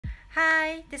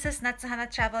Hi, this is Natsuhana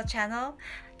Travel Channel.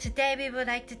 Today we would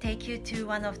like to take you to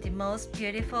one of the most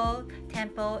beautiful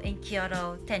temple in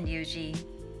Kyoto, Tenryuji.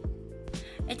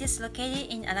 It is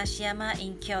located in Arashiyama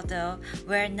in Kyoto,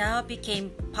 where now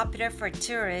became popular for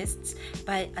tourists,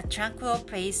 but a tranquil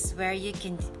place where you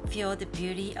can feel the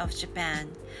beauty of Japan.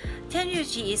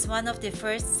 Tenryuji is one of the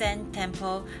first Zen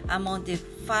temple among the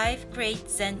 5 great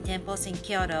Zen temples in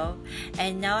Kyoto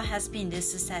and now has been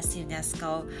listed as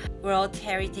UNESCO World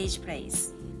Heritage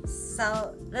Place.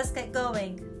 So let's get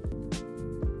going.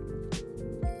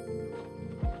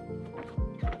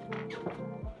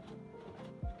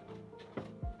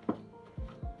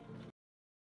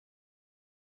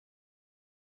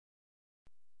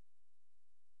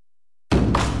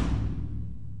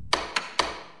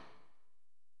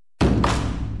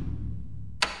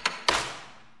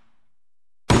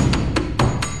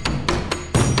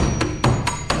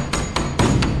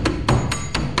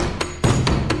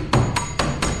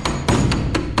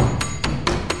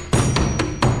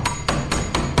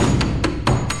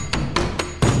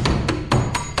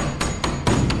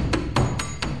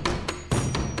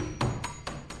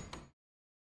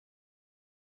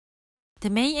 The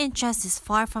main entrance is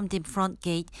far from the front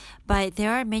gate, but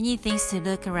there are many things to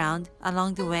look around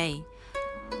along the way.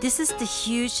 This is the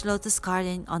huge lotus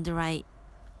garden on the right.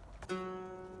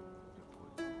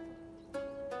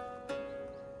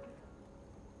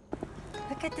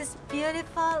 Look at this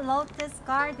beautiful lotus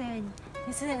garden.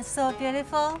 Isn't it so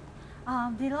beautiful?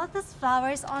 The lotus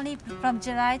flowers only from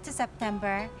July to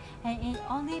September, and it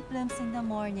only blooms in the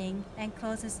morning and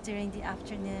closes during the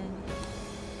afternoon.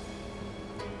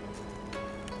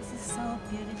 So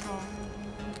beautiful.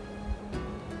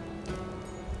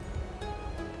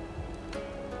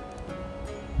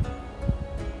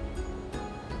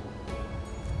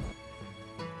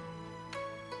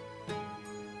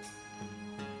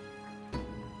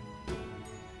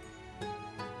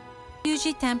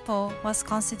 Tenryuji-Temple was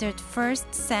considered first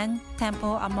Zen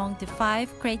temple among the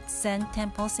 5 great Zen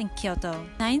temples in Kyoto.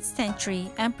 9th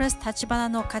century, Empress Tachibana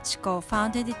no Kachiko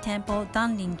founded the temple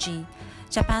Danrinji,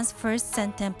 Japan's first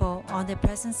Zen temple on the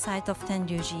present site of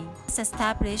Tenryuji. It was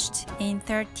established in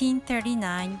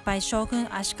 1339 by Shogun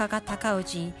Ashikaga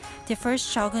Takauji, the first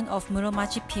shogun of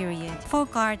Muromachi period. The full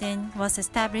garden was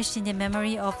established in the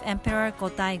memory of Emperor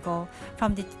Go-Daigo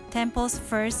from the temple's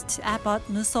first abbot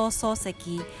Muso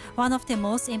Soseki, one of the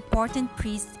most important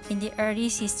priests in the early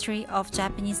history of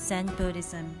Japanese Zen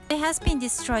Buddhism. It has been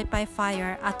destroyed by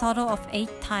fire a total of 8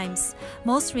 times,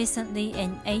 most recently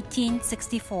in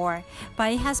 1864,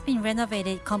 but it has been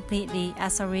renovated completely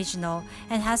as original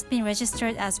and has been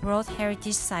registered as World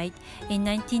Heritage Site in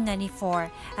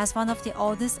 1994 as one of the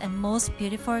oldest and most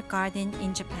beautiful gardens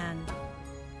in Japan.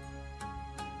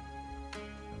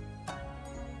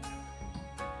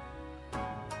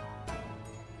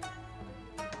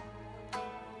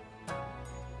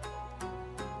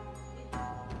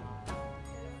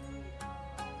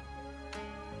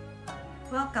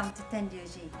 Welcome to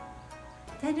Tenryuji.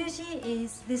 Tenryuji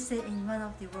is listed in one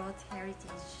of the World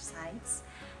Heritage Sites,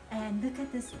 and look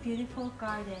at this beautiful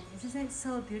garden. Isn't it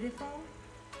so beautiful?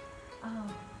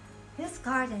 This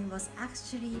garden was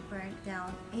actually burnt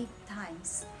down 8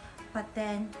 times, but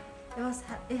then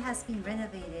it has been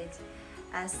renovated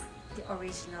as the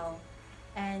original,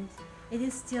 and it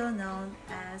is still known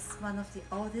as one of the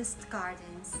oldest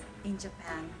gardens in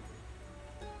Japan.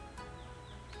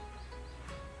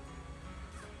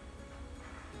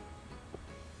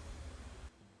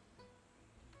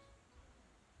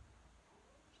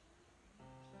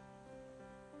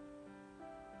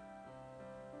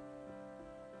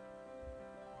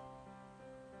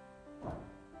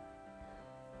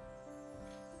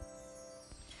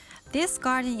 This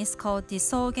garden is called the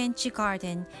Sogenji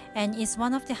Garden and is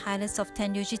one of the highlights of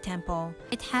Tenryuji-Temple.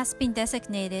 It has been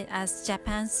designated as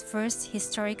Japan's first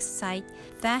historic site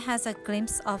that has a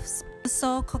glimpse of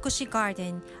Muso Kokushi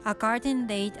Garden, a garden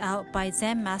laid out by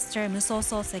Zen master Muso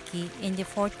Soseki in the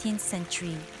 14th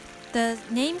century. The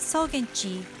name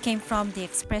Sogenji came from the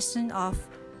expression of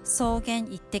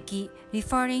Sogen Itteki,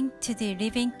 referring to the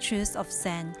living truth of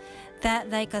Zen, that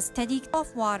like a steady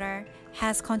of water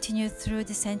has continued through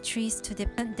the centuries to the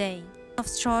present day. A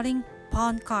strolling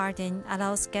pond garden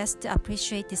allows guests to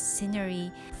appreciate the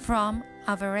scenery from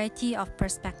a variety of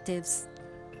perspectives.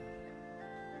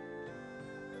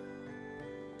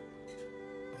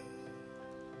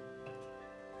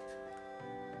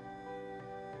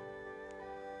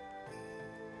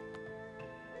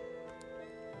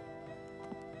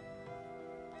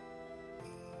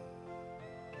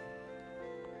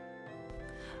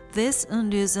 This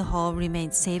Unryuzu hall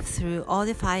remained safe through all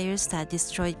the fires that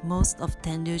destroyed most of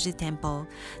Tenryuji-Temple.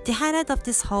 The highlight of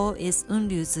this hall is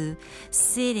Unryuzu,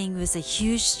 sitting with a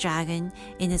huge dragon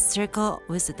in a circle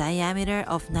with a diameter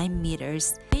of 9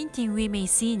 meters. The painting we may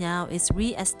see now is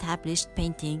re-established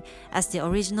painting, as the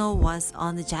original was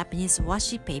on the Japanese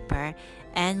washi paper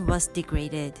and was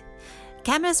degraded.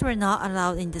 Cameras were not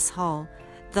allowed in this hall,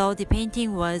 though the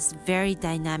painting was very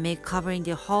dynamic, covering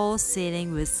the whole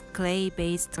ceiling with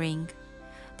clay-based ring.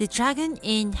 The dragon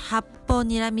in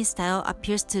Happonirami style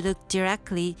appears to look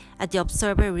directly at the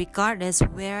observer regardless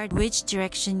which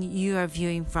direction you are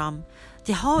viewing from.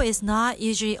 The hall is not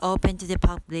usually open to the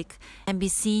public and be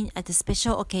seen at the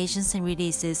special occasions and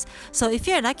releases, so if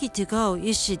you're lucky to go,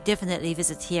 you should definitely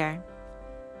visit here.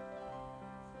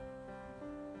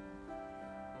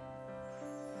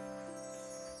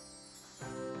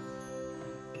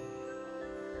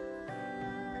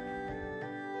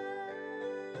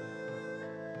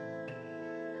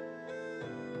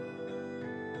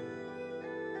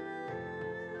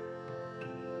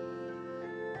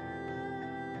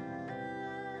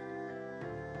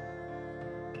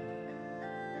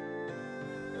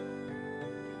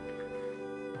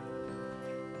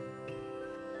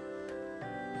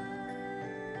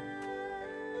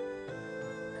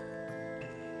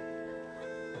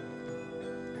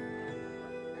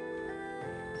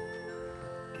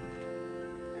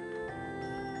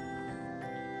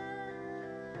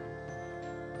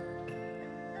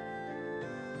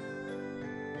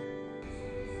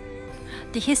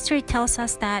 The history tells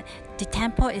us that the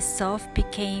temple itself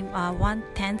became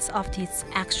 1/10 of its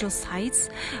actual size,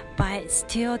 but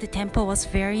still the temple was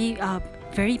very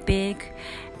big,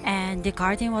 and the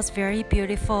garden was very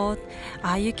beautiful.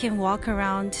 You can walk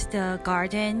around the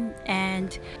garden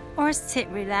or sit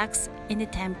relax in the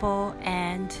temple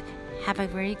and have a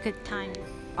very good time. There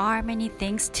are many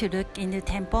things to look in the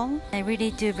temple. I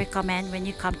really do recommend when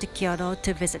you come to Kyoto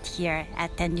to visit here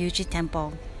at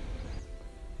Tenryuji-Temple.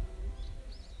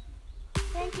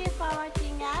 Thank you for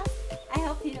watching us. I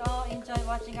hope you all enjoy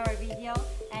watching our video,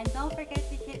 and don't forget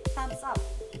to hit thumbs up.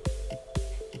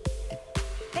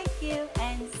 Thank you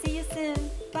and